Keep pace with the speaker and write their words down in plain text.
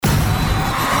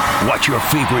Watch your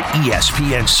favorite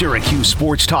ESPN Syracuse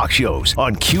sports talk shows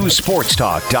on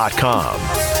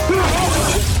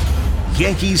QSportsTalk.com.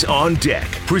 Yankees on Deck,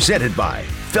 presented by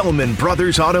Fellman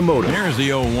Brothers Automotive. Here's the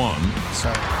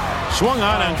 0-1. Swung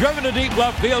on and driven to deep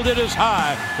left field. It is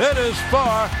high. It is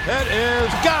far. It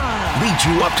is gone. Leads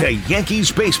you up to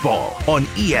Yankees baseball on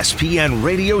ESPN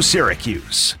Radio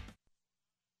Syracuse.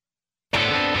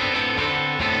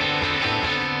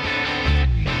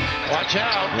 Watch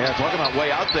out. Yeah, talking about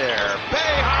way out there.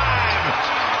 Boeheim!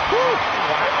 Woo!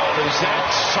 Wow, is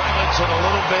that silence in a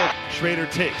little bit. Schrader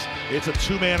takes. It's a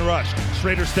two-man rush.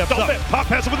 Schrader steps up. Pop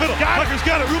pass up the middle. Tucker's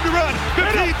got it. Room to run.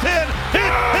 15-10.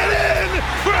 Hit in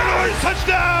for an orange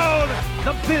touchdown.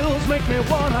 The Bills make me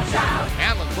wanna shout.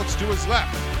 Allen looks to his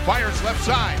left. Fires left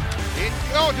side.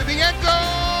 To the end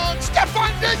zone.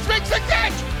 Stephon Diggs makes a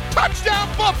catch.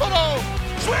 Touchdown, Buffalo.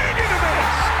 Swing and a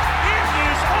miss. It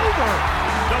is over.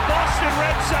 The Boston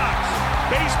Red Sox,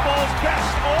 baseball's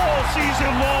best all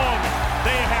season long.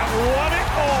 They have won it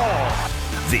all.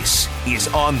 This is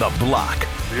On the Block.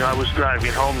 I was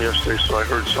driving home yesterday, so I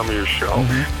heard some of your show.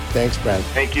 Thanks, Brent.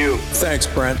 Thank you. Thanks,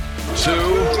 Brent. 2,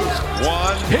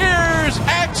 1. Here's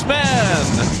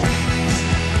X-Men.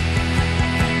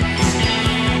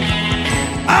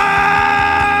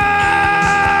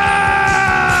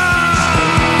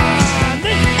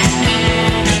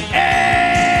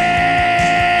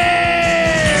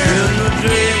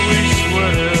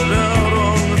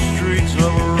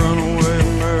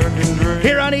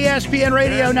 ESPN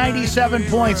Radio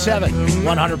 97.7,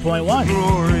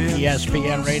 100.1.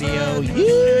 ESPN Radio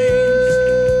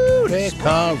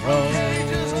Utica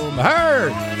Rome.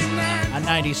 Heard on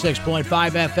 96.5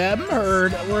 FM.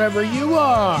 Heard wherever you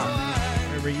are.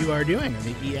 Wherever you are doing on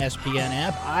the ESPN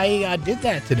app. I did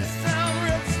that today.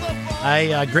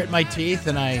 I grit my teeth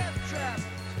and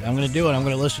I'm going to do it. I'm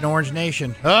going to listen to Orange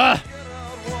Nation. Got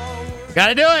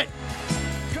to do it.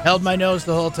 Held my nose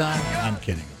the whole time. I'm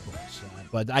kidding.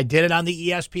 But I did it on the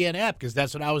ESPN app because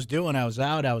that's what I was doing. I was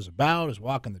out, I was about, I was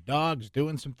walking the dogs,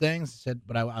 doing some things.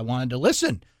 But I wanted to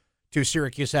listen to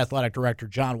Syracuse Athletic Director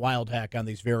John Wildhack on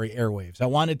these very airwaves. I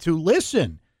wanted to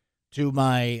listen to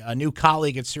my new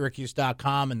colleague at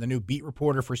Syracuse.com and the new beat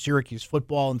reporter for Syracuse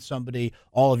football, and somebody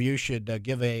all of you should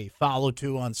give a follow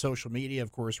to on social media.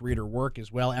 Of course, read her work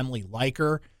as well. Emily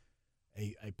Leiker.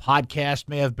 A podcast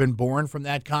may have been born from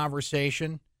that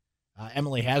conversation.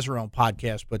 Emily has her own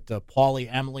podcast, but Paulie,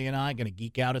 Emily, and I are going to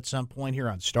geek out at some point here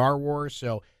on Star Wars.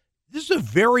 So this is a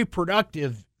very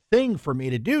productive thing for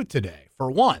me to do today, for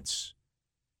once,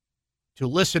 to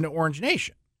listen to Orange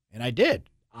Nation. And I did.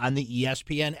 On the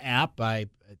ESPN app, I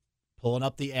pulling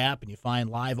up the app, and you find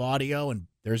live audio, and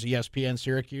there's ESPN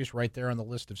Syracuse right there on the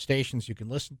list of stations you can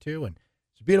listen to. And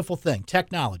it's a beautiful thing.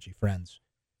 Technology, friends.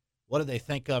 What do they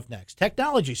think of next?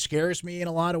 Technology scares me in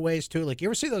a lot of ways, too. Like, you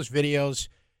ever see those videos?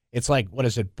 It's like, what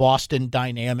is it, Boston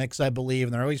Dynamics, I believe,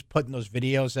 and they're always putting those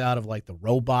videos out of, like, the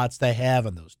robots they have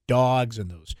and those dogs and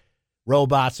those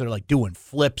robots that are, like, doing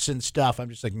flips and stuff. I'm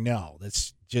just like, no,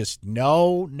 that's just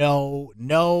no.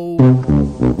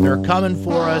 They're coming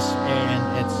for us,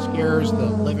 and it scares the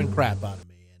living crap out of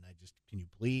me. And can you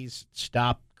please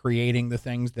stop creating the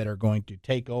things that are going to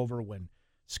take over when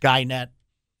Skynet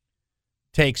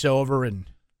takes over, and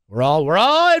we're all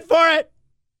in for it.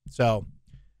 So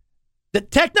the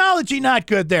technology not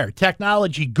good there.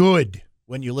 Technology good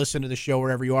when you listen to the show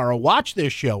wherever you are, or watch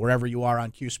this show wherever you are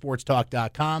on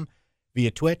QSportsTalk.com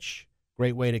via Twitch.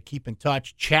 Great way to keep in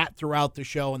touch, chat throughout the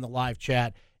show in the live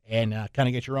chat, and kind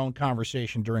of get your own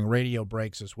conversation during radio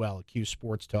breaks as well at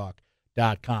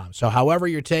QSportsTalk.com. So however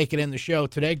you're taking in the show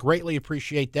today, greatly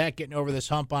appreciate that. Getting over this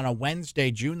hump on a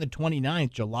Wednesday, June the 29th.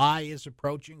 July is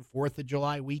approaching. 4th of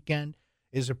July weekend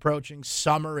is approaching.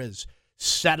 Summer is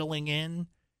settling in.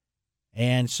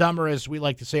 And summer, as we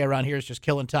like to say around here, is just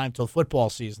killing time till football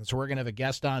season. So we're going to have a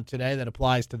guest on today that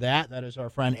applies to that. That is our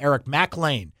friend Eric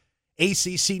McLean,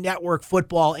 ACC Network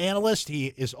football analyst.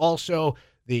 He is also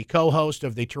the co-host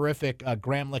of the terrific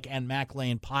Gramlich and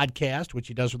McLean podcast, which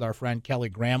he does with our friend Kelly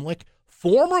Gramlich,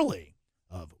 formerly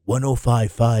of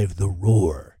 105.5 The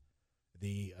Roar,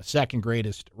 the second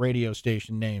greatest radio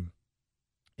station name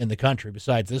in the country,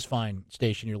 besides this fine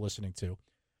station you're listening to.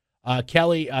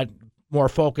 Kelly, more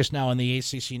focused now on the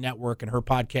ACC Network and her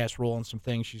podcast role and some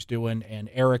things she's doing, and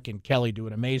Eric and Kelly do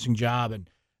an amazing job and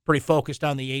pretty focused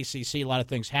on the ACC, a lot of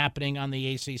things happening on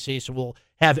the ACC. So we'll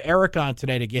have Eric on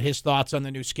today to get his thoughts on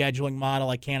the new scheduling model.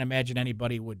 I can't imagine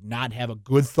anybody would not have a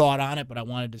good thought on it, but I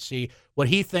wanted to see what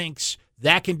he thinks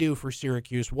that can do for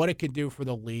Syracuse, what it can do for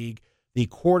the league, the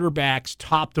quarterbacks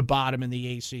top to bottom in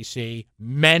the ACC,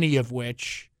 many of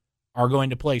which are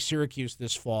going to play Syracuse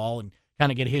this fall, and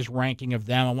kind of get his ranking of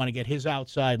them. I want to get his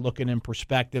outside looking in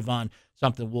perspective on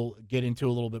something we'll get into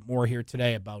a little bit more here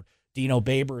today about Dino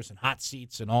Babers and hot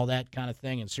seats and all that kind of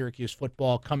thing, and Syracuse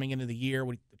football coming into the year,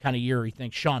 what kind of year he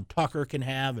thinks Sean Tucker can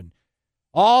have, and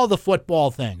all the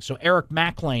football things. So Eric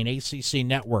McLean, ACC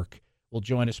Network, will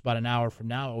join us about an hour from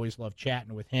now. I always love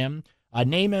chatting with him.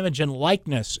 Name, image, and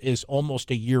likeness is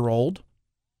almost a year old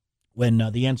when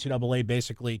the NCAA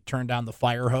basically turned down the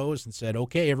fire hose and said,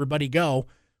 okay, everybody go,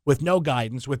 with no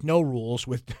guidance, with no rules,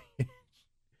 with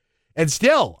and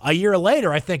still, a year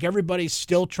later, I think everybody's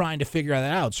still trying to figure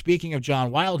that out. Speaking of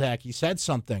John Wildhack, he said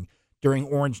something during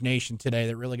Orange Nation today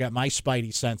that really got my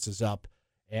spidey senses up,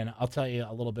 and I'll tell you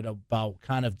a little bit about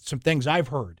kind of some things I've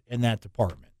heard in that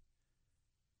department.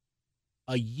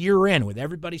 A year in, with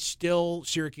everybody still,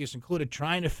 Syracuse included,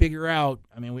 trying to figure out,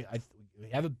 I mean, we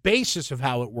have a basis of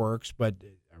how it works, but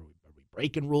are we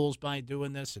breaking rules by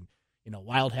doing this? And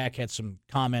Wildhack had some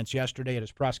comments yesterday at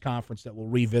his press conference that we'll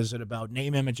revisit about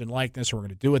name, image, and likeness. We're going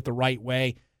to do it the right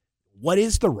way. What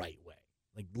is the right way?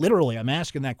 Like, literally, I'm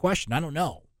asking that question. I don't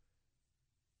know.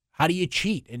 How do you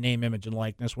cheat in name, image, and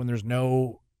likeness when there's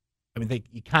no,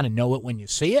 you kind of know it when you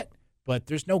see it, but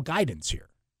there's no guidance here.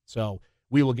 So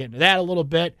we will get into that a little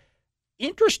bit.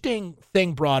 Interesting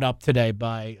thing brought up today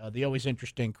by the always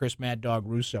interesting Chris Mad Dog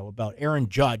Russo about Aaron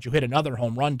Judge, who hit another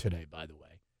home run today, by the way.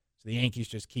 So the Yankees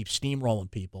just keep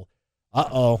steamrolling people.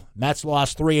 Mets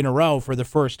lost 3 in a row for the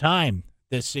first time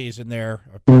this season there.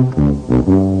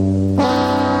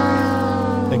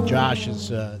 I think Josh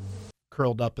is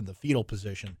curled up in the fetal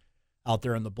position out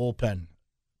there in the bullpen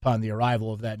upon the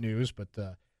arrival of that news. But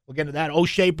we'll get into that.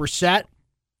 O'Shea Brissett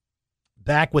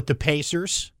back with the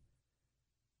Pacers.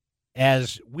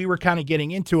 As we were kind of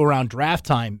getting into around draft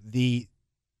time, the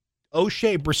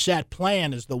O'Shea Brissett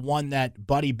plan is the one that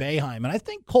Buddy Boeheim and I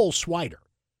think Cole Swider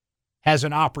has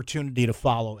an opportunity to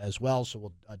follow as well. So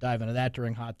we'll dive into that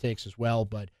during Hot Takes as well.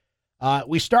 But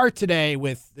we start today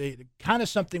with kind of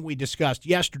something we discussed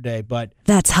yesterday. But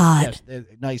that's hot. Yes,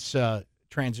 nice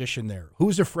transition there.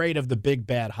 Who's afraid of the big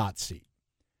bad hot seat?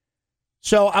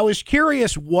 So I was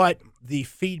curious what the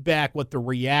feedback, what the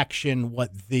reaction,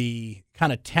 what the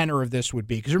kind of tenor of this would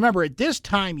be. Because remember, at this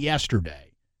time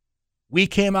yesterday, we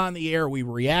came on the air, we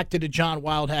reacted to John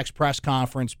Wildhack's press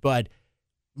conference, but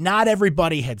not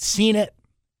everybody had seen it.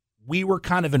 We were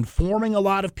kind of informing a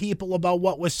lot of people about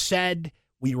what was said.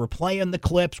 We were playing the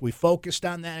clips. We focused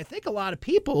on that. I think a lot of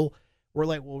people were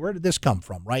like, well, where did this come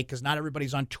from, right? Because not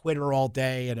everybody's on Twitter all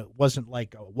day, and it wasn't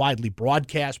like a widely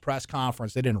broadcast press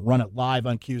conference. They didn't run it live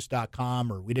on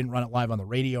Qs.com, or we didn't run it live on the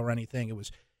radio or anything. It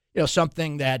was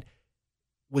something that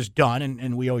was done,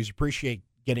 and we always appreciate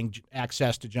getting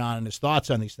access to John and his thoughts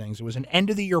on these things. It was an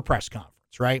end-of-the-year press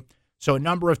conference, right? So a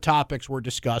number of topics were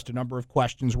discussed, a number of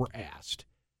questions were asked.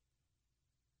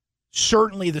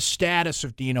 Certainly the status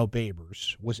of Dino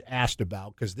Babers was asked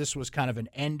about because this was kind of an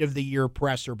end-of-the-year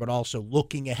presser, but also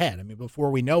looking ahead. I mean, before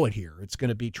we know it here, it's going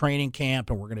to be training camp,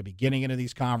 and we're going to be getting into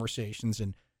these conversations.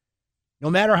 And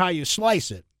no matter how you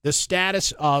slice it, the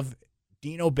status of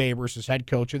Dino Babers as head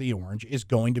coach of the Orange is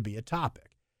going to be a topic.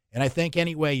 And I think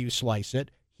any way you slice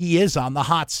it, he is on the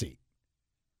hot seat.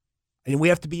 And we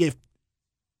have to be, let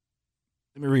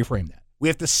me reframe that. We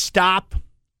have to stop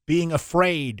being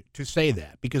afraid to say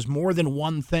that because more than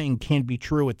one thing can be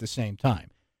true at the same time.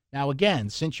 Now, again,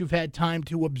 since you've had time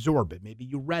to absorb it, maybe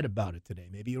you read about it today,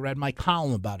 maybe you read my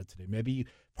column about it today, maybe you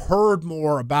heard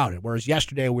more about it, whereas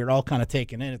yesterday we were all kind of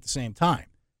taken in at the same time.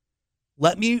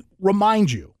 Let me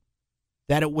remind you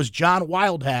that it was John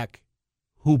Wildhack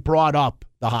who brought up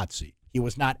the hot seat. He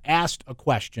was not asked a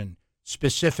question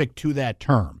specific to that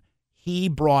term. He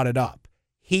brought it up.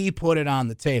 He put it on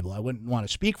the table. I wouldn't want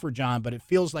to speak for John, but it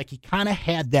feels like he kind of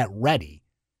had that ready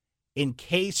in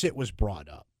case it was brought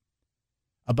up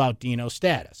about Dino's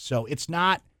status. So it's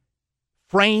not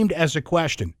framed as a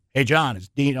question. Hey, John, is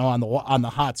Dino on the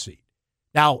hot seat?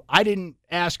 Now, I didn't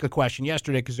ask a question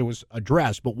yesterday because it was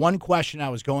addressed, but one question I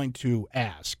was going to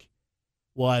ask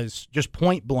was just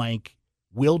point blank,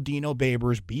 will Dino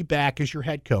Babers be back as your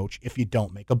head coach if you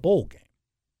don't make a bowl game?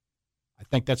 I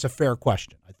think that's a fair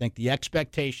question. I think the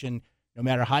expectation, no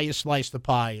matter how you slice the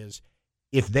pie, is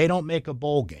if they don't make a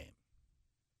bowl game,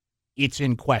 it's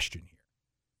in question here.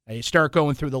 Now you start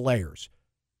going through the layers.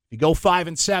 If you go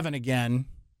 5-7 again,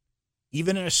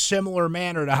 even in a similar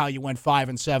manner to how you went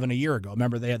 5-7 a year ago.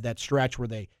 Remember, they had that stretch where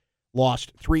they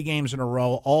lost 3 games in a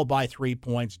row, all by 3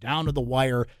 points, down to the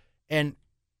wire. And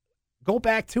go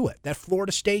back to it. That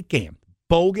Florida State game,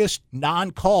 bogus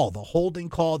non-call, the holding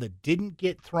call that didn't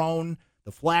get thrown,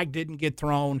 the flag didn't get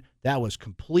thrown. That was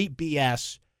complete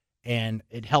BS, and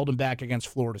it held them back against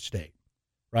Florida State,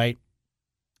 right?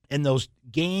 And those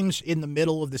games in the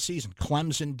middle of the season,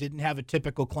 Clemson didn't have a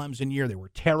typical Clemson year. They were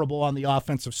terrible on the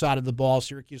offensive side of the ball.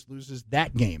 Syracuse loses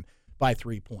that game by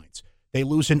 3 points. They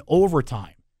lose in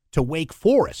overtime to Wake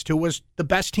Forest, who was the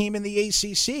best team in the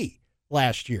ACC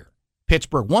last year.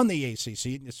 Pittsburgh won the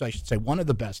ACC, so I should say one of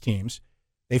the best teams.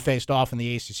 They faced off in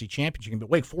the ACC championship game, but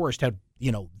Wake Forest had,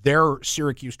 their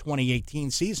Syracuse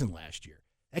 2018 season last year.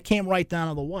 That came right down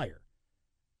to the wire.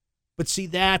 But see,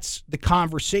 that's the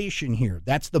conversation here.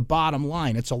 That's the bottom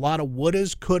line. It's a lot of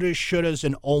wouldas, couldas, shouldas,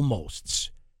 and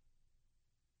almosts.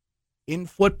 In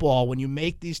football, when you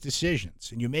make these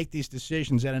decisions, and you make these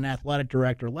decisions at an athletic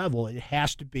director level, it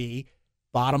has to be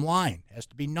bottom line. It has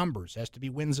to be numbers. It has to be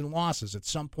wins and losses. At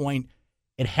some point,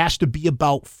 it has to be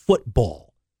about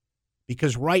football.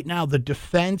 Because right now, the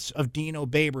defense of Dino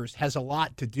Babers has a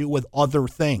lot to do with other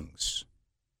things.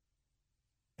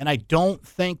 And I don't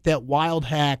think that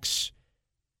Wildhack's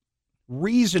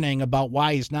reasoning about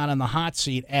why he's not on the hot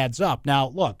seat adds up. Now,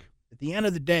 look, at the end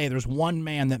of the day, there's one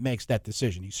man that makes that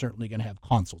decision. He's certainly going to have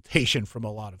consultation from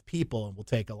a lot of people and will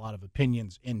take a lot of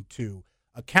opinions into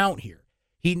account here.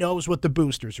 He knows what the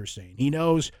boosters are saying. He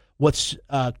knows what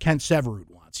Kent Severud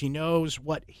wants. He knows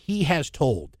what he has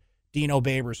told Dino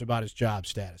Babers about his job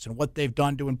status and what they've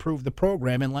done to improve the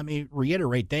program. And let me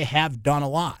reiterate, they have done a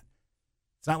lot.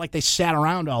 It's not like they sat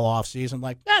around all offseason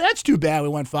like, that's too bad we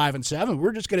went 5-7.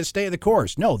 We're just going to stay the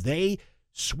course. No, they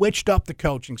switched up the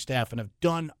coaching staff and have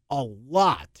done a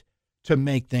lot to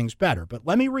make things better. But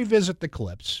let me revisit the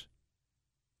clips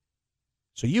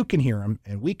so you can hear him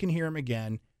and we can hear him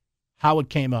again, how it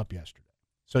came up yesterday.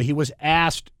 So he was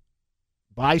asked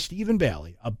by Stephen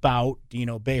Bailey about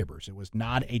Dino Babers. It was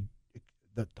not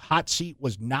the hot seat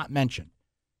was not mentioned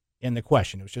in the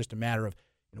question. It was just a matter of,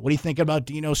 what do you think about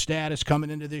Dino's status coming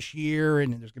into this year?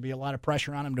 And there's going to be a lot of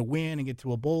pressure on him to win and get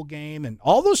to a bowl game. And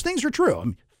all those things are true. I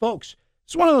mean, folks,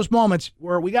 it's one of those moments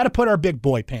where we got to put our big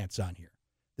boy pants on here.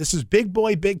 This is big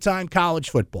boy, big-time college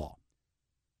football,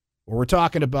 where we're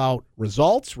talking about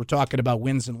results. We're talking about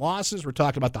wins and losses. We're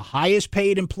talking about the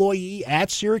highest-paid employee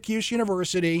at Syracuse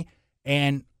University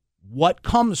and what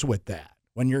comes with that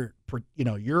when you're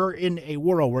in a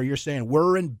world where you're saying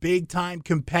we're in big-time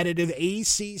competitive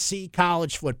ACC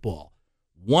college football.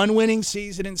 One winning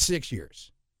season in 6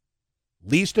 years.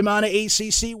 Least amount of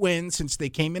ACC wins since they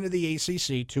came into the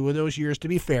ACC. 2 of those years, to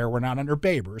be fair, were not under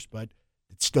Babers, but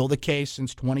it's still the case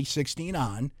since 2016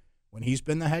 on when he's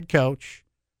been the head coach.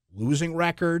 Losing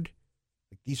record.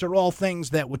 These are all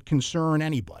things that would concern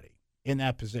anybody in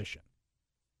that position.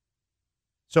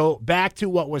 So back to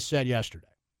what was said yesterday.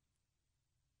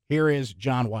 Here is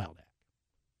John Wildhack.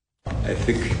 I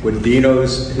think what Dino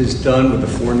has done with the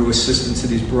 4 new assistants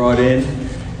that he's brought in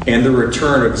and the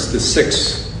return of the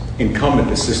 6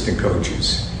 incumbent assistant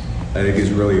coaches, I think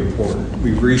is really important.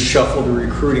 We've reshuffled the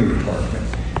recruiting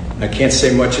department. I can't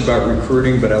say much about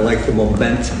recruiting, but I like the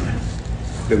momentum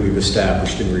that we've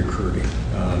established in recruiting.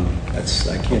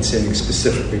 I can't say anything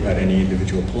specifically about any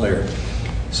individual player.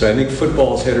 So I think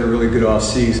football's had a really good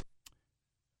offseason.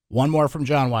 One more from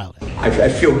John Wildhack. I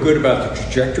feel good about the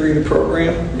trajectory of the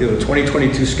program. The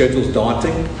 2022 schedule is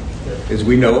daunting, as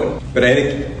we know it. But I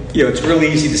think it's really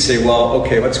easy to say, well,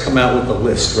 okay, let's come out with a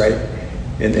list, right?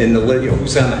 And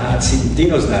who's on the hot seat?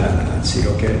 Dino's not on the hot seat,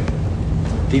 okay?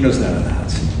 Dino's not on the hot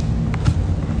seat.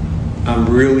 I'm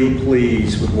really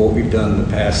pleased with what we've done in the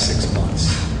past 6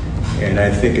 months. And I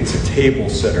think it's a table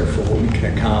setter for what we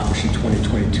can accomplish in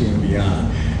 2022 and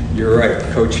beyond. You're right,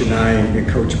 Coach and I and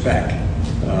Coach Beck.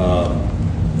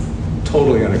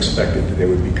 Totally unexpected that they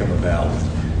would become available.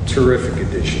 Terrific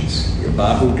additions.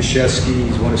 Babu Dashevsky,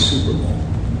 he's won a Super Bowl.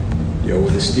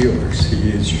 With the Steelers, he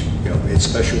is a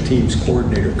special teams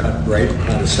coordinator cut right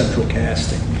out of central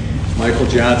casting. Michael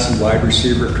Johnson, wide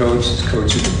receiver coach, is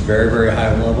coached at a very, very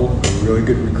high level. A really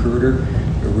good recruiter,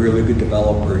 a really good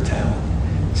developer of talent.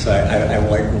 So I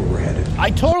like where we're headed. I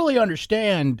totally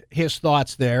understand his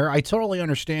thoughts there. I totally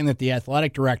understand that the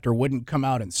athletic director wouldn't come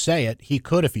out and say it. He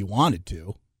could if he wanted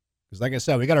to. Because like I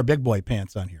said, we got our big boy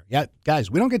pants on here. Yeah, guys,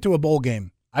 we don't get to a bowl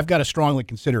game. I've got to strongly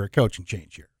consider a coaching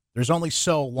change here. There's only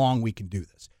so long we can do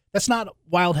this. That's not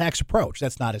Wildhack's approach.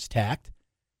 That's not his tact.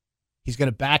 He's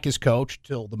going to back his coach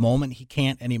till the moment he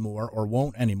can't anymore or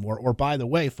won't anymore. Or by the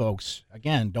way, folks,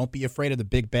 again, don't be afraid of the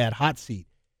big bad hot seat.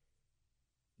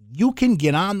 You can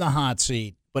get on the hot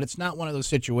seat, but it's not one of those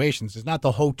situations. It's not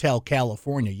the Hotel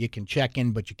California. You can check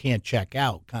in, but you can't check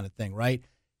out kind of thing, right?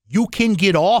 You can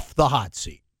get off the hot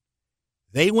seat.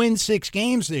 They win 6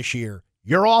 games this year.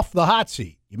 You're off the hot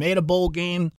seat. You made a bowl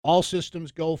game. All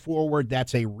systems go forward.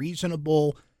 That's a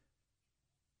reasonable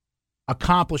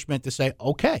accomplishment to say,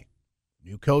 okay,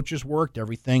 New coaches worked.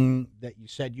 Everything that you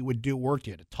said you would do worked.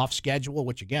 You had a tough schedule,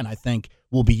 which, again, I think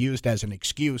will be used as an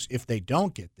excuse if they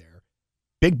don't get there.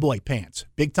 Big boy pants.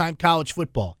 Big-time college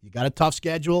football. You got a tough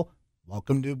schedule.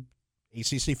 Welcome to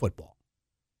ACC football.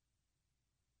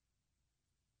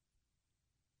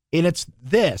 And it's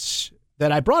this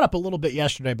that I brought up a little bit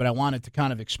yesterday, but I wanted to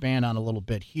kind of expand on a little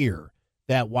bit here,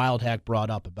 that Wild Hack brought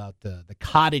up about the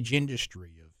cottage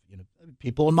industry of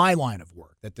people in my line of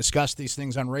work that discuss these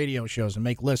things on radio shows and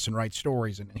make lists and write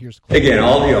stories. And here's the again,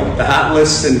 all the hot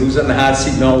lists and who's on the hot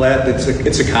seat and all that.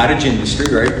 It's a cottage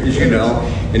industry, right? As you know,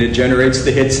 and it generates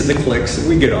the hits and the clicks, and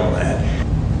we get all that.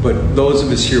 But those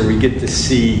of us here, we get to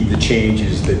see the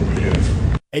changes that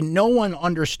have. And no one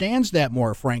understands that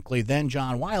more, frankly, than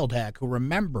John Wildhack, who,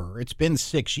 remember, it's been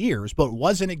 6 years, but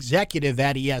was an executive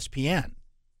at ESPN.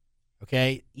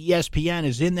 Okay? ESPN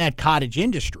is in that cottage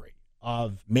industry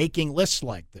of making lists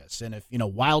like this. And if,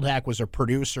 Wildhack was a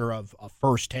producer of a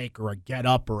First Take or a Get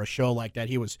Up or a show like that,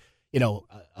 he was,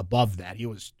 above that. He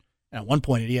was, at one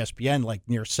point at ESPN, like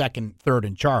near second, third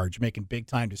in charge, making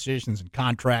big-time decisions and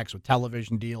contracts with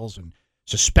television deals and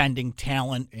suspending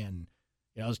talent. And,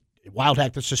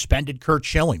 Wildhack that suspended Curt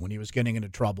Schilling when he was getting into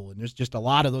trouble. And there's just a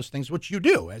lot of those things, which you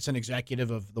do as an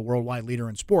executive of the worldwide leader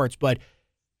in sports. But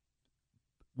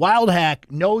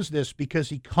Wildhack knows this because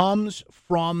he comes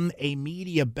from a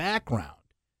media background.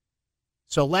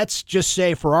 So let's just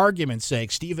say, for argument's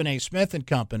sake, Stephen A. Smith and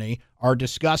company are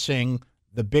discussing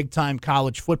the big-time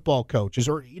college football coaches,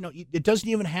 or, it doesn't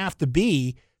even have to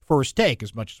be First Take,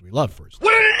 as much as we love First Take.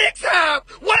 What did the Knicks have?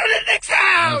 What did the Knicks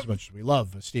have? As much as we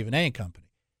love Stephen A. and company.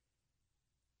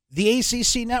 The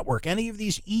ACC Network, any of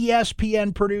these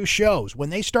ESPN-produced shows, when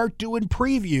they start doing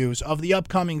previews of the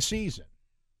upcoming season,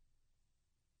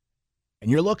 and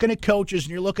you're looking at coaches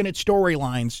and you're looking at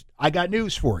storylines, I got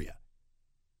news for you.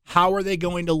 How are they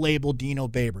going to label Dino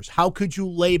Babers? How could you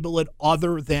label it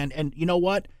other than, and you know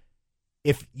what?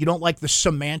 If you don't like the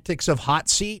semantics of hot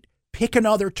seat, pick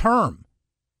another term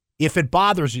if it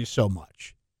bothers you so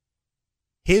much.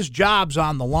 His job's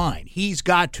on the line. He's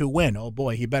got to win. Oh,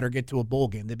 boy, he better get to a bowl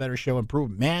game. They better show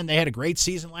improvement. Man, they had a great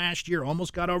season last year,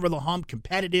 almost got over the hump,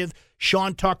 competitive.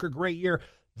 Sean Tucker, great year.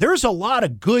 There's a lot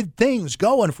of good things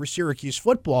going for Syracuse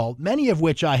football, many of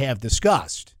which I have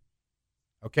discussed.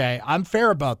 Okay, I'm fair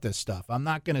about this stuff. I'm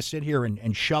not going to sit here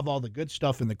and shove all the good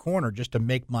stuff in the corner just to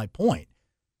make my point.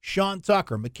 Sean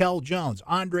Tucker, Mikel Jones,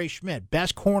 Andre Schmidt,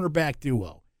 best cornerback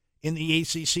duo in the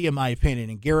ACC, in my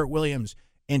opinion, and Garrett Williams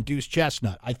and Deuce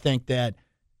Chestnut. I think that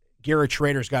Garrett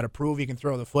Schrader's got to prove he can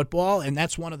throw the football, and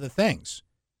that's one of the things.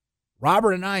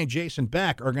 Robert and I and Jason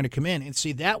Beck are going to come in and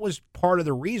see that was part of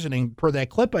the reasoning per that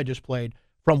clip I just played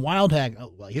from Wildhack.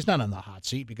 Oh, well, he's not on the hot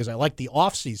seat because I like the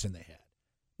offseason they had.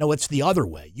 No, it's the other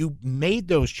way. You made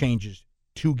those changes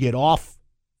to get off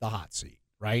the hot seat,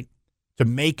 right? To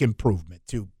make improvement,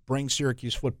 to bring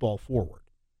Syracuse football forward.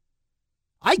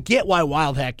 I get why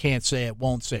Wildhack can't say it,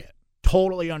 won't say it.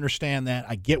 Totally understand that.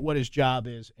 I get what his job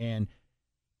is, and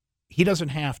he doesn't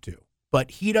have to. But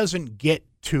he doesn't get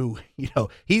to,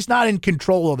 he's not in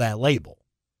control of that label.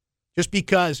 Just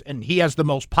because, and he has the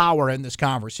most power in this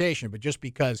conversation, but just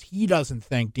because he doesn't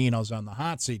think Dino's on the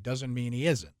hot seat doesn't mean he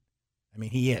isn't. I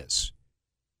mean, he is.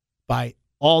 By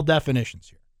all definitions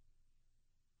here.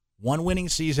 One winning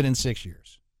season in 6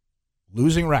 years.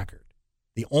 Losing record.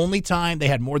 The only time they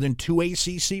had more than 2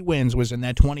 ACC wins was in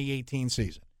that 2018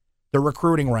 season. The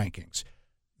recruiting rankings.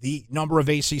 The number of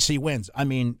ACC wins. I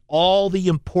mean, all the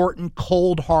important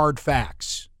cold, hard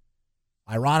facts.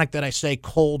 Ironic that I say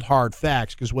cold, hard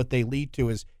facts because what they lead to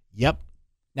is, yep.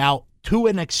 Now, to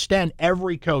an extent,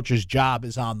 every coach's job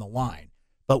is on the line.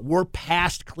 But we're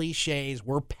past cliches.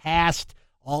 We're past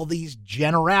all these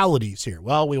generalities here.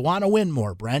 Well, we want to win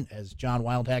more, Brent, as John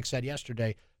Wildhack said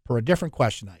yesterday, per a different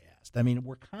question I asked. I mean,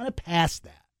 we're kind of past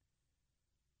that.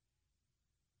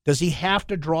 Does he have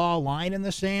to draw a line in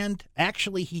the sand?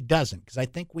 Actually, he doesn't, because I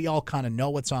think we all kind of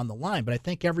know what's on the line. But I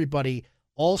think everybody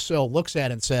also looks at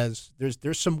it and says,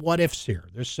 there's some what-ifs here.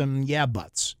 There's some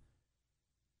yeah-buts.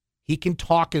 He can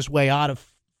talk his way out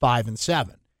of 5 and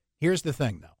 7. Here's the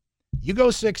thing, though. You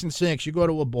go 6 and 6, you go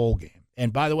to a bowl game.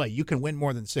 And by the way, you can win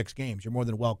more than 6 games. You're more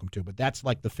than welcome to. But that's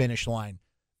like the finish line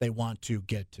they want to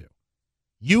get to.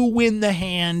 You win the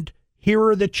hand. Here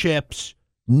are the chips.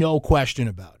 No question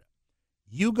about it.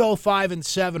 You go 5 and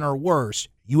 7 or worse,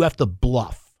 you have to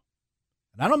bluff.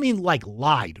 And I don't mean like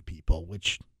lie to people,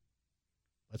 which,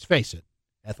 let's face it,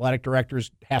 athletic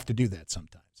directors have to do that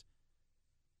sometimes.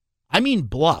 I mean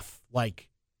bluff, like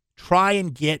try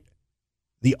and get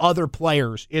the other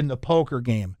players in the poker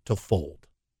game to fold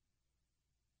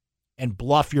and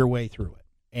bluff your way through it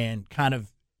and kind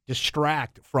of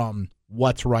distract from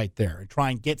what's right there and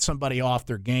try and get somebody off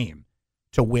their game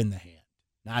to win the hand.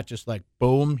 Not just like,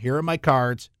 boom, here are my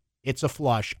cards. It's a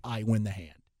flush. I win the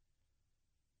hand.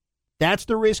 That's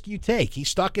the risk you take. He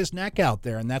stuck his neck out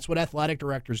there, and that's what athletic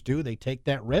directors do. They take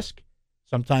that risk.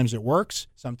 Sometimes it works.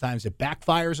 Sometimes it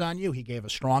backfires on you. He gave a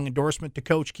strong endorsement to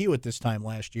Coach Q at this time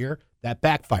last year. That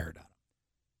backfired on him.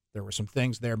 There were some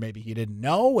things there maybe he didn't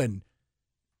know, and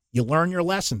you learn your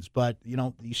lessons. But,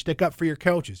 you stick up for your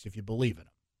coaches if you believe in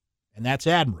them. And that's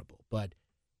admirable. But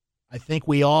I think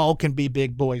we all can be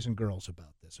big boys and girls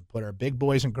about this and put our big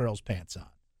boys and girls pants on.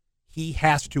 He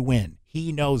has to win.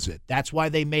 He knows it. That's why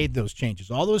they made those changes.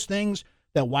 All those things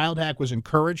that Wildhack was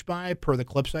encouraged by, per the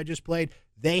clips I just played,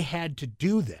 they had to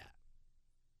do that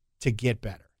to get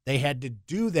better. They had to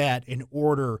do that in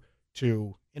order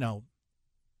to,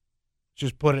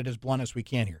 just put it as blunt as we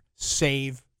can here,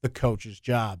 save the coach's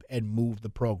job and move the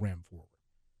program forward.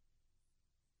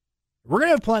 We're going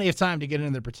to have plenty of time to get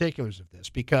into the particulars of this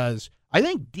because I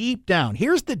think deep down,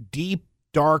 here's the deep,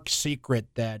 dark secret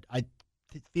that I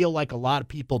feel like a lot of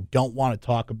people don't want to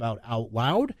talk about out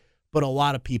loud, but a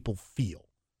lot of people feel.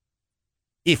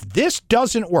 If this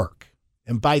doesn't work,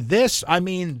 and by this, I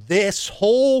mean this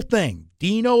whole thing,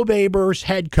 Dino Babers,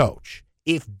 head coach,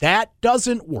 if that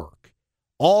doesn't work,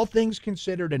 all things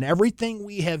considered and everything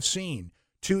we have seen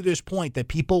to this point that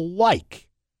people like,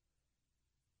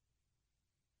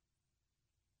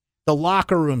 the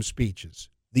locker room speeches,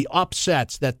 the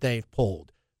upsets that they've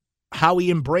pulled, how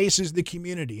he embraces the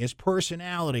community, his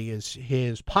personality,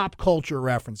 his pop culture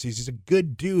references. He's a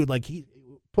good dude. Like, he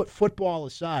put football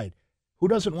aside. Who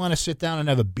doesn't want to sit down and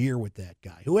have a beer with that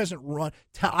guy? Who hasn't run?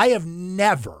 I have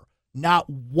never, not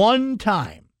one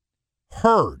time,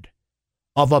 heard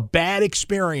of a bad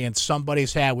experience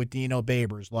somebody's had with Dino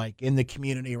Babers, like in the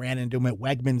community, ran into him at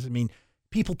Wegmans. I mean,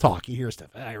 people talk. You hear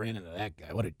stuff. I ran into that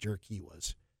guy. What a jerk he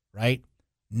was, right?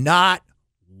 Not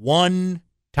one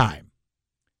time.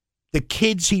 The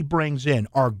kids he brings in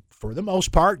are, for the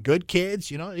most part, good kids.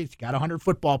 He's got 100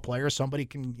 football players. Somebody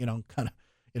can,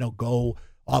 go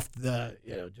off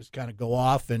just kind of go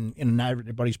off, and not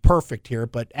everybody's perfect here,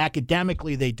 but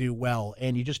academically they do well,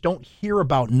 and you just don't hear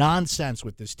about nonsense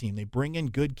with this team. They bring in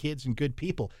good kids and good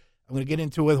people. I'm going to get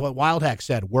into what Wildhack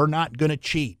said. We're not going to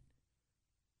cheat,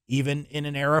 even in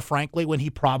an era, frankly, when he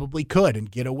probably could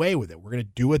and get away with it. We're going to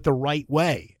do it the right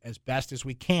way as best as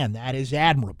we can. That is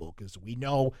admirable because we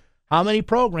know how many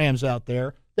programs out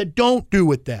there that don't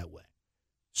do it that way.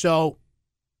 So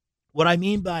what I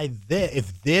mean by this,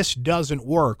 if this doesn't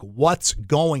work, what's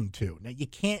going to? Now, you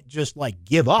can't just,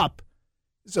 give up.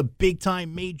 This is a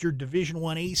big-time major Division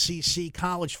I ACC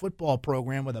college football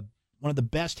program with one of the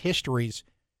best histories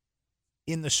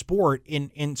in the sport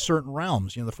in certain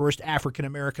realms. The first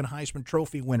African-American Heisman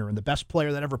Trophy winner and the best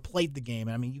player that ever played the game.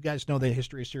 I mean, you guys know the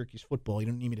history of Syracuse football. You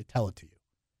don't need me to tell it to you.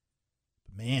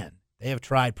 But, man, they have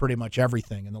tried pretty much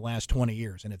everything in the last 20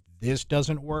 years. And if this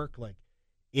doesn't work,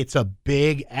 it's a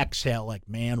big exhale,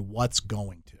 man, what's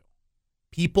going to?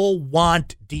 People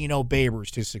want Dino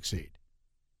Babers to succeed.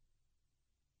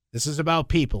 This is about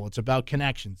people. It's about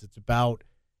connections. It's about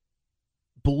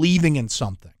believing in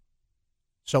something.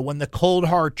 So when the cold,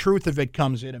 hard truth of it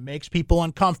comes in, it makes people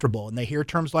uncomfortable. And they hear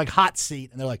terms like hot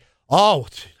seat, and they're like, oh,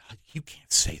 you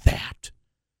can't say that.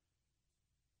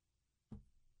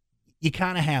 You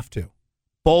kind of have to.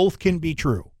 Both can be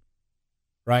true,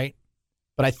 right?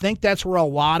 But I think that's where a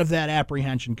lot of that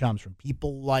apprehension comes from.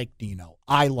 People like Dino.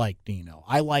 I like Dino.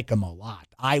 I like him a lot.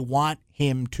 I want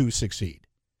him to succeed.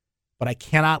 But I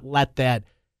cannot let that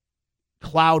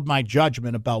cloud my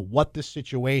judgment about what the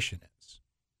situation is.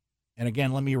 And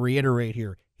again, let me reiterate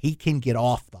here. He can get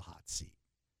off the hot seat.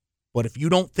 But if you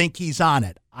don't think he's on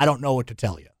it, I don't know what to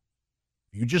tell you.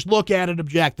 If you just look at it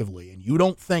objectively and you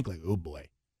don't think oh boy,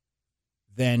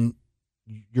 then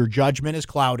your judgment is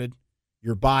clouded.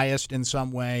 You're biased in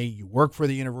some way. You work for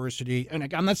the university.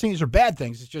 And I'm not saying these are bad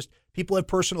things. It's just people have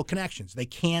personal connections. They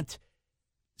can't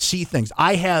see things.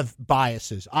 I have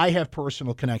biases. I have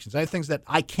personal connections. I have things that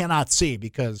I cannot see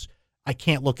because I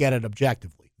can't look at it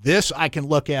objectively. This I can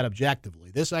look at objectively.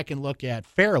 This I can look at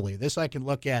fairly. This I can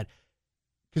look at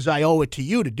because I owe it to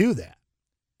you to do that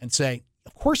and say,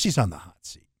 of course he's on the hot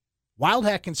seat.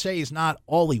 Wildhack can say he's not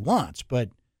all he wants, but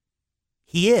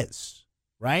he is,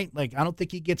 right? I don't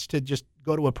think he gets to just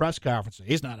go to a press conference and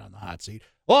say he's not on the hot seat.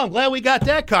 Well, I'm glad we got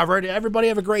that covered. Everybody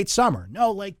have a great summer.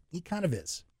 No, he kind of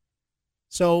is.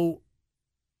 So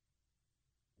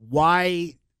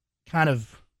why kind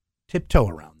of tiptoe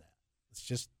around that? Let's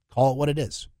just call it what it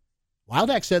is.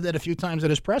 Wildhack said that a few times at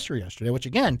his presser yesterday, which,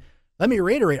 again, let me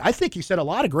reiterate, I think he said a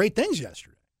lot of great things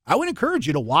yesterday. I would encourage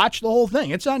you to watch the whole thing.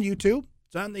 It's on YouTube.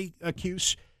 It's on the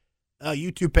Cuse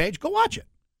YouTube page. Go watch it.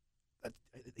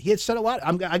 He had said a lot.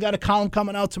 I got a column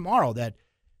coming out tomorrow that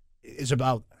is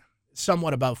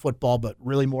somewhat about football, but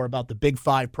really more about the Big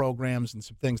Five programs and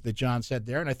some things that John said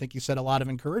there. And I think he said a lot of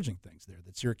encouraging things there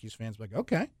that Syracuse fans were like,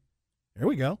 okay, there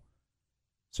we go.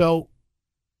 So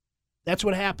that's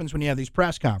what happens when you have these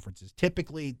press conferences.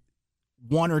 Typically,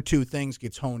 one or two things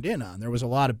gets honed in on. There was a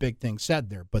lot of big things said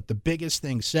there, but the biggest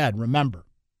thing said, remember,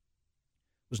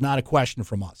 was not a question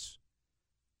from us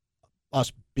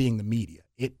being the media.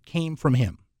 It came from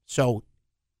him. So,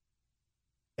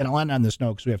 and I'll end on this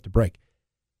note because we have to break.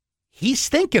 He's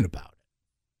thinking about it.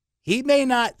 He may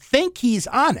not think he's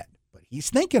on it, but he's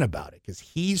thinking about it because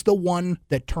he's the one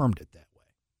that termed it that way.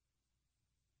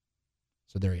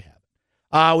 So there you have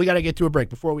it. We got to get to a break.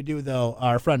 Before we do, though,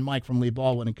 our friend Mike from Lee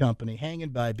Baldwin and Company hanging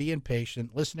by, being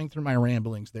patient, listening through my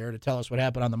ramblings there to tell us what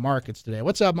happened on the markets today.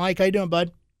 What's up, Mike? How you doing,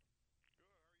 bud?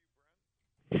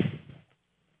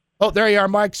 Oh, there you are,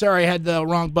 Mike. Sorry, I had the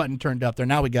wrong button turned up there.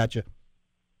 Now we got you.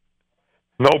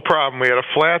 No problem. We had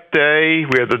a flat day.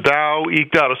 We had the Dow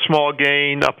eked out a small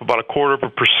gain, up about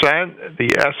 0.25%.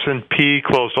 The S&P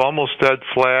closed almost dead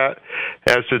flat,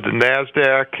 as did the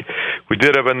NASDAQ. We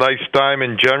did have a nice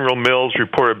Diamond. General Mills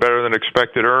reported better than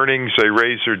expected earnings. They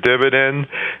raised their dividend.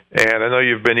 And I know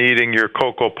you've been eating your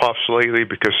Cocoa Puffs lately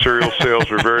because cereal sales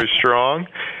were very strong.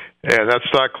 And that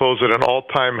stock closed at an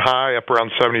all-time high, up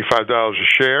around $75 a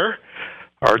share.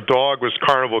 Our dog was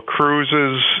Carnival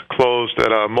Cruises, closed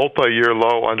at a multi-year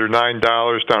low under $9,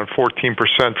 down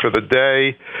 14% for the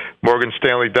day. Morgan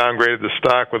Stanley downgraded the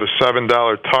stock with a $7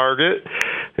 target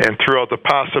and threw out the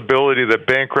possibility that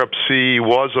bankruptcy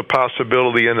was a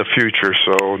possibility in the future.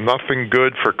 So nothing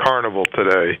good for Carnival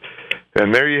today.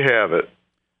 And there you have it.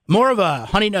 More of a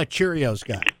Honey Nut Cheerios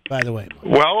guy, by the way.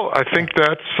 Well, I think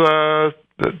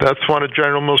that's one of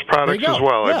General Mills' products as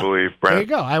well, yeah. I believe, Brent. There you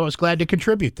go. I was glad to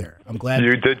contribute there. I'm glad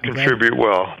you did contribute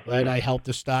well. Glad I helped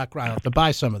the stock. I'll have to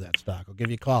buy some of that stock. I'll give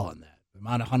you a call on that. The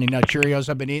amount of Honey Nut Cheerios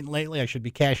I've been eating lately, I should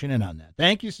be cashing in on that.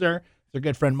 Thank you, sir. It's our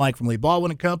good friend Mike from Lee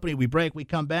Baldwin and Company. We break. We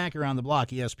come back around the block.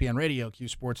 ESPN Radio,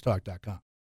 QSportsTalk.com.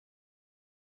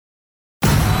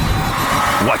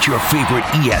 Watch your favorite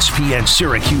ESPN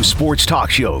Syracuse sports talk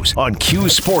shows on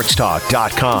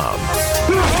QSportsTalk.com.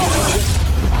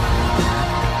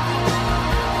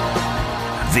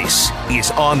 This is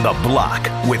On the Block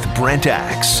with Brent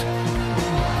Axe.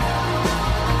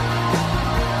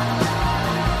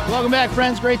 Welcome back,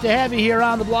 friends. Great to have you here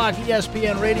on the block,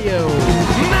 ESPN Radio.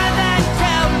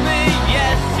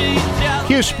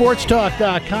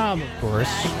 QSportsTalk.com, of course.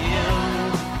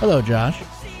 Hello, Josh.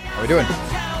 How are we doing?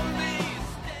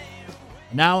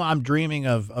 Now I'm dreaming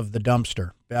of the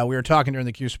dumpster. We were talking during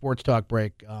the Q Sports Talk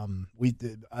break.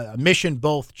 A mission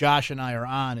both Josh and I are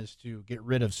on is to get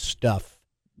rid of stuff.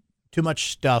 Too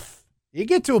much stuff. You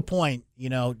get to a point, we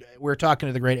were talking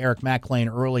to the great Eric McLean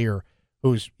earlier,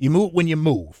 when you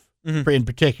move, in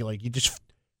particular,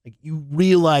 you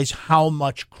realize how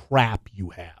much crap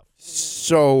you have.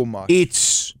 So much.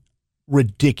 It's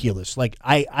ridiculous. Like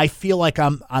I feel like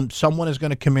someone is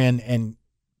going to come in and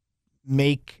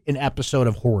make an episode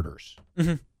of Hoarders.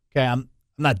 Mm-hmm. Okay, I'm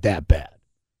not that bad.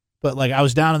 But I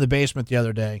was down in the basement the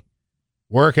other day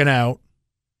working out,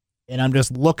 and I'm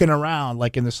just looking around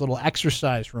in this little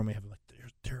exercise room we have.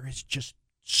 There is just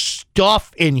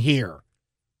stuff in here,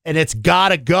 and it's got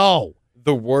to go.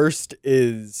 The worst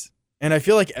is, and I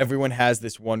feel like everyone has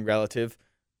this one relative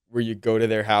where you go to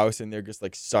their house and they're just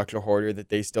such a hoarder that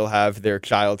they still have their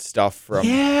child's stuff from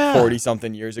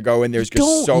 40-something years ago, and there's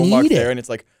just so much there, and it's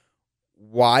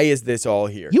why is this all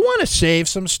here? You want to save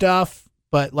some stuff,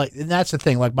 but and that's the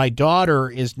thing. My daughter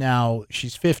is now,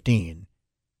 she's 15,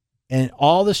 and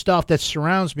all the stuff that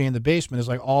surrounds me in the basement is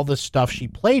all the stuff she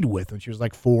played with when she was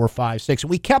 4, 5, 6. And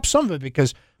we kept some of it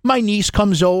because my niece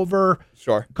comes over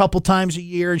a couple times a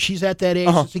year, and she's at that age.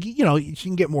 Uh-huh. It's she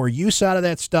can get more use out of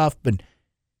that stuff. But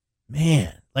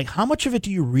man, how much of it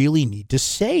do you really need to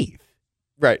save?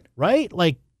 Right.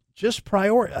 Just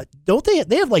don't they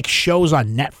have shows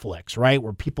on Netflix, right,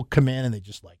 where people come in and they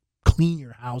just clean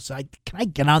your house? Can I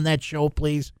get on that show,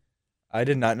 please? I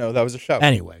did not know that was a show.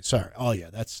 Anyway, sorry. Oh yeah,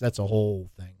 that's a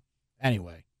whole thing.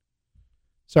 Anyway,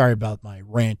 sorry about my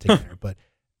ranting there, but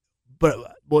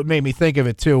what made me think of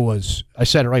it too was I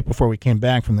said it right before we came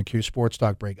back from the Q Sports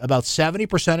Talk break. About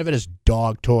 70% of it is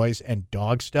dog toys and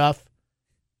dog stuff.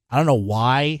 I don't know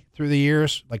why through the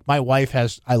years. My wife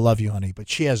has, I love you, honey, but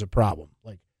she has a problem.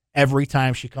 Every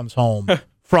time she comes home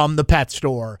from the pet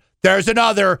store, there's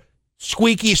another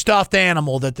squeaky stuffed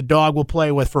animal that the dog will play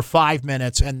with for 5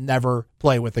 minutes and never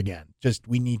play with again.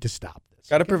 We need to stop this.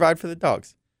 Got to provide for the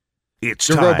dogs. It's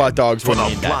The time robot dogs for wouldn't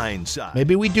the need that. blind side.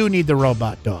 Maybe we do need the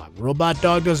robot dog. Robot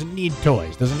dog doesn't need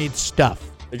toys, doesn't need stuff.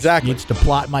 Exactly. Needs to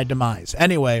plot my demise.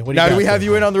 Anyway, what do you Now, got do we have there,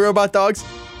 you in bud? on the robot dogs?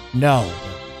 No.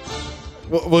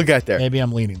 We'll get there. Maybe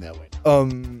I'm leaning that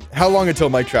way. How long until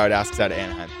Mike Trout asks out of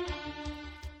Anaheim?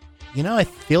 You know, I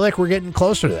feel like we're getting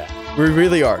closer to that. We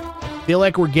really are. I feel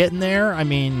like we're getting there. I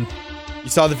mean, You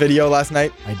saw the video last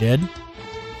night? I did.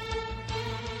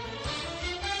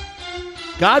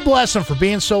 God bless him for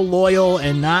being so loyal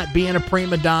and not being a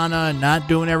prima donna and not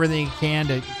doing everything he can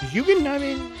to. 'Cause you can, I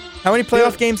mean, How many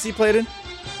playoff games he played in?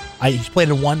 he's played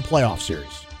in one playoff series,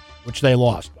 which they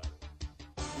lost. But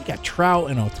you got Trout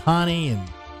and Ohtani, and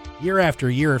year after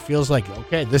year, it feels like,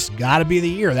 okay, this has got to be the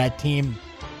year that team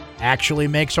actually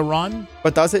makes a run.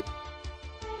 But does it?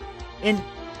 And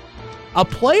a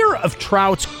player of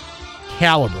Trout's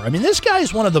caliber, I mean, this guy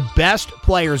is one of the best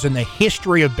players in the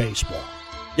history of baseball.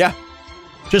 Yeah.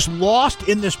 Just lost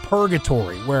in this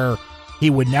purgatory where he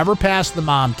would never pass the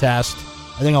mom test.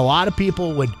 I think a lot of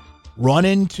people would run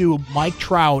into Mike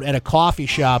Trout at a coffee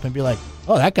shop and be like,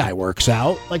 "Oh, that guy works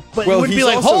out." Like, but Well, it would be he's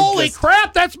like, also "Holy just-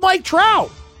 crap, that's Mike Trout."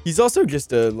 He's also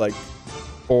just a, like,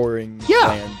 boring, Yeah,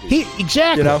 bland dude.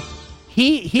 exactly. You know?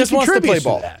 He Just wants to contributes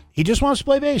play ball. that. He just wants to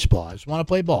play baseball. I just want to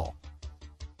play ball.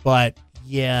 But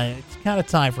yeah, it's kind of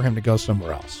time for him to go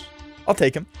somewhere else. I'll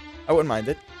take him. I wouldn't mind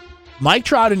it. Mike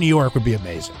Trout in New York would be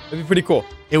amazing. It'd be pretty cool.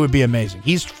 It would be amazing.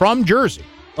 He's from Jersey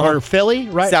or Philly,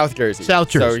 right? South Jersey. South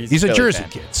Jersey. So he's a Philly Jersey fan.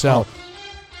 kid. So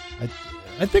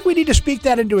I think we need to speak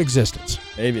that into existence.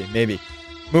 Maybe.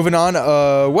 Moving on.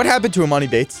 What happened to Imani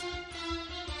Bates?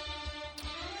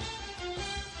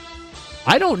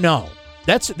 I don't know.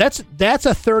 That's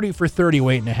a 30 for 30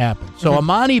 waiting to happen. So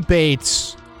Imani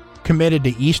Bates committed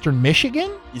to Eastern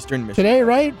Michigan today,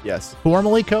 right? Yes.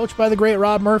 Formerly coached by the great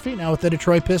Rob Murphy, now with the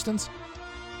Detroit Pistons.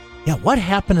 Yeah, what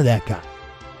happened to that guy?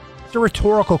 It's a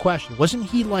rhetorical question. Wasn't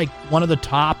he like one of the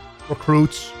top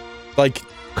recruits? Like,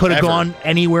 could have ever. gone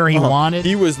anywhere he wanted?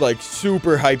 He was like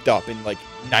super hyped up in like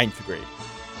 9th grade.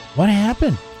 What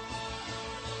happened?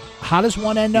 How does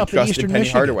one end up in Trusted Eastern Penny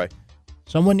Michigan? Hardaway.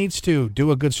 Someone needs to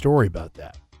do a good story about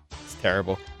that. It's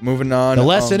terrible. Moving on. The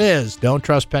lesson is don't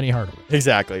trust Penny Hardaway.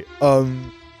 Exactly.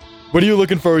 What are you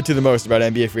looking forward to the most about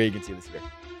NBA free agency this year?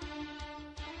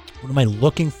 What am I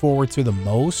looking forward to the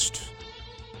most?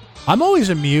 I'm always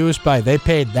amused by they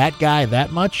paid that guy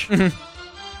that much.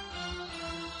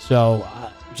 So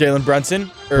Jalen Brunson?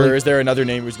 Or is there another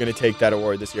name who's going to take that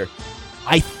award this year?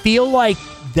 I feel like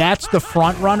that's the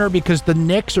front runner because the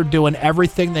Knicks are doing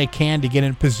everything they can to get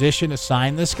in position to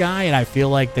sign this guy, and I feel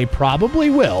like they probably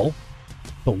will.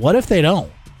 But what if they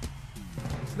don't?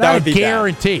 It's That not would a be bad.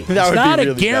 guarantee. That It's would be not a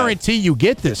really bad. guarantee you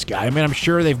get this guy. I mean, I'm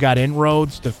sure they've got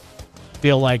inroads to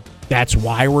feel like that's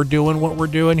why we're doing what we're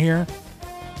doing here.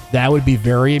 That would be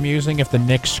very amusing if the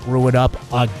Knicks screw it up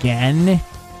again.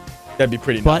 That'd be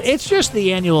pretty nice. But it's just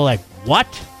the annual, like, what?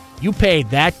 You paid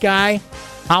that guy?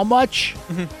 How much?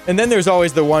 And then there's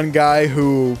always the one guy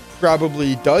who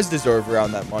probably does deserve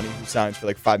around that money who signs for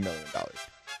like $5 million.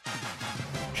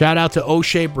 Shout out to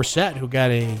O'Shea Brissett, who got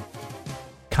a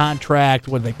contract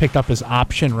when they picked up his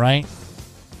option, right?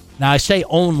 Now, I say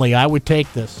only. I would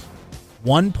take this.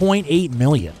 $1.8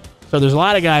 million. So there's a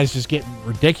lot of guys just getting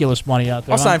ridiculous money out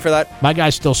there. I'll sign for that. My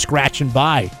guy's still scratching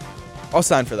by I'll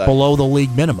sign for that. below the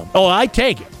league minimum. Oh, I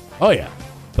take it. Oh, yeah.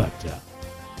 But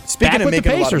Speaking back of with the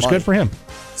making a lot of Pacers, money, good for him.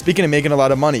 Speaking of making a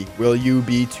lot of money, will you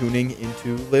be tuning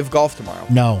into Live Golf tomorrow?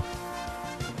 No.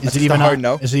 That's just a hard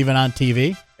no. Is it even on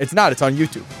TV? It's not. It's on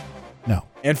YouTube No.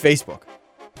 and Facebook.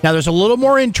 Now, there's a little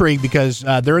more intrigue because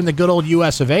they're in the good old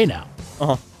US of A now.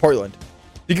 Portland.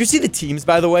 Did you see the teams,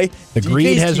 by the way? The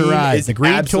Greed DJ's has team arrived. is The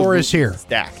Greed tour is absolutely here.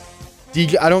 Stacked.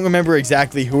 DJ, I don't remember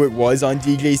exactly who it was on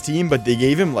DJ's team, but they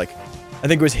gave him I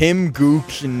think it was him,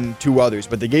 Gooch, and 2 others,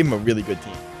 but they gave him a really good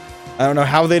team. I don't know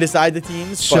how they decide the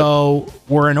teams. So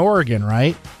we're in Oregon,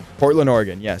 right? Portland,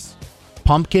 Oregon, yes.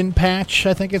 Pumpkin Patch,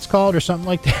 I think it's called, or something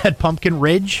like that. Pumpkin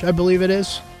Ridge, I believe it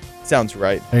is. Sounds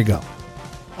right. There you go.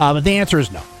 But the answer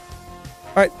is no. All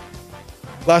right.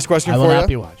 Last question I for will you. not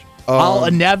be watching. I'll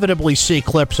inevitably see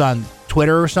clips on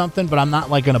Twitter or something, but I'm not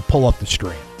going to pull up the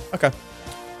stream. Okay.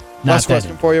 Not Last that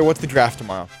question for you. What's the draft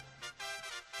tomorrow?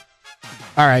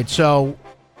 All right, so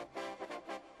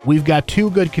we've got 2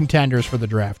 good contenders for the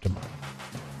draft tomorrow.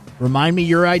 Remind me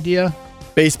your idea.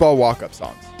 Baseball walk-up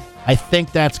songs. I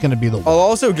think that's going to be the one. I'll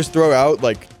also just throw out,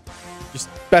 just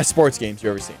best sports games you've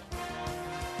ever seen.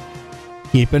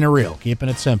 Keeping it real, keeping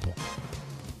it simple.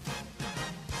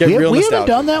 Get real we haven't nostalgic.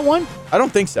 done that one? I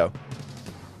don't think so.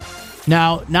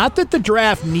 Now, not that the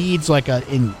draft needs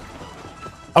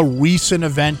a recent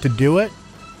event to do it.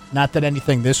 Not that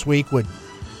anything this week would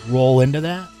roll into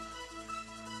that.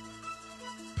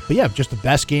 But yeah, just the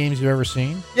best games you've ever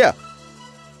seen. Yeah.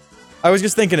 I was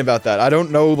just thinking about that. I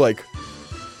don't know, like,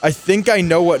 I think I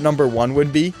know what number 1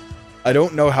 would be. I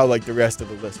don't know how, like, the rest of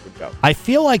the list would go. I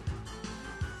feel like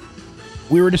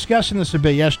we were discussing this a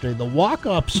bit yesterday. The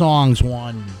walk-up songs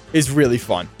one is really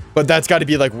fun, but that's got to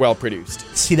be, like,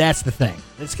 well-produced. See, that's the thing.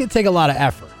 It's going to take a lot of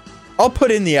effort. I'll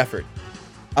put in the effort.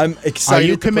 I'm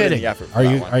excited to put in the effort for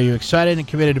that one. Are you excited and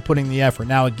committed to putting the effort?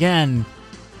 Now, again,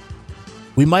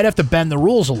 we might have to bend the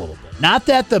rules a little bit. Not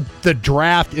that the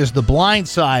draft is the blind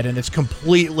side and it's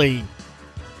completely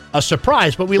a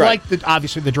surprise, but we like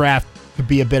obviously the draft to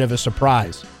be a bit of a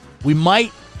surprise. We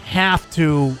might have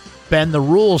to bend the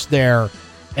rules there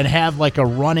and have like a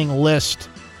running list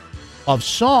of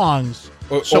songs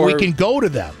so we can go to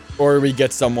them. Or we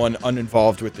get someone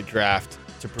uninvolved with the draft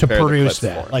to produce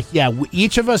that. Like, yeah,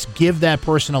 each of us give that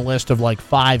person a list of like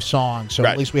 5 songs, so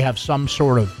at least we have some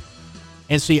sort of.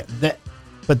 And see that,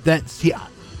 but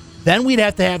then we'd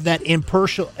have to have that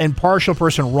impartial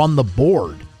person run the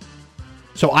board.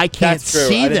 So I can't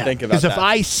see them. Because if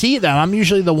I see them, I'm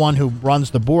usually the one who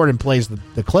runs the board and plays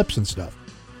the clips and stuff.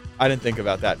 I didn't think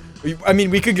about that. I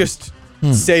mean, we could just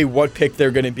say what pick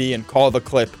they're going to be and call the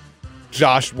clip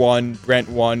Josh 1, Brent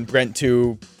 1, Brent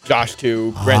 2, Josh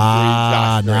 2, Brent 3,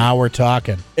 Josh 3. Now we're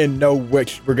talking. And know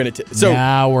which we're going to take. So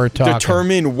now we're talking.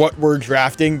 Determine what we're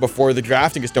drafting before the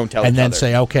draft and just don't tell each other. And then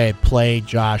say, okay, play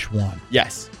Josh 1.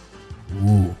 Yes.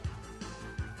 Ooh. All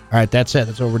right, that's it.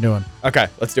 That's what we're doing. Okay,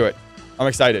 let's do it. I'm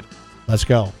excited. Let's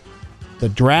go. The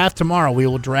draft tomorrow. We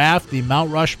will draft the Mount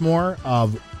Rushmore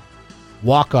of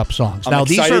walk-up songs. I'm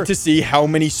excited to see how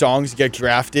many songs get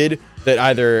drafted that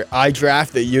either I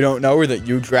draft that you don't know or that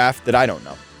you draft that I don't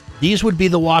know. These would be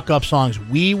the walk-up songs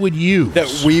we would use.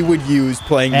 That we would use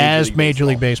playing as Major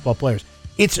League Baseball players.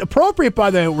 It's appropriate, by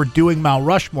the way, we're doing Mount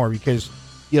Rushmore because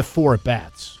you have 4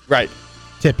 at-bats. Right.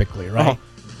 Typically, right?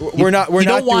 You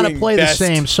don't want to play the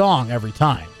same song every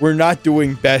time. We're not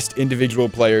doing best individual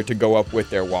player to go up with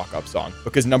their walk-up song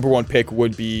because number 1 pick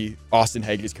would be Austin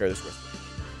Hage's Careless Whisper.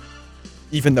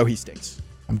 Even though he stinks.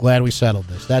 I'm glad we settled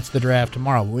this. That's the draft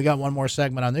tomorrow. We got one more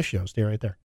segment on this show. Stay right there.